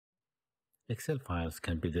Excel files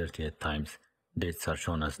can be dirty at times. Dates are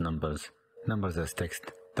shown as numbers, numbers as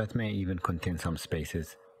text that may even contain some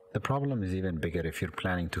spaces. The problem is even bigger if you're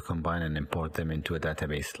planning to combine and import them into a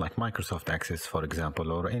database like Microsoft Access, for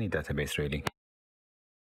example, or any database really.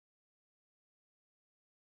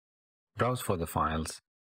 Browse for the files.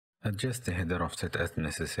 Adjust the header offset as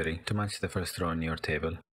necessary to match the first row in your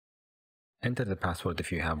table. Enter the password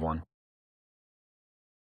if you have one.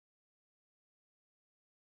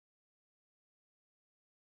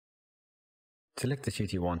 Select the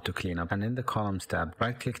sheet you want to clean up and in the Columns tab,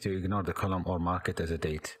 right-click to ignore the column or mark it as a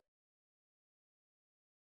date.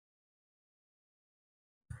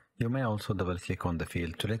 You may also double-click on the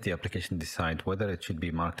field to let the application decide whether it should be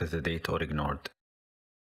marked as a date or ignored.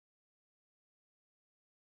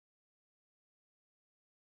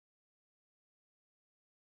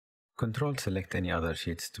 Select any other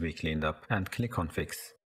sheets to be cleaned up and click on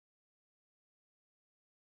Fix.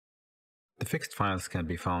 The fixed files can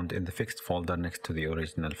be found in the fixed folder next to the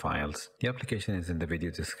original files. The application is in the video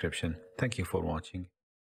description. Thank you for watching.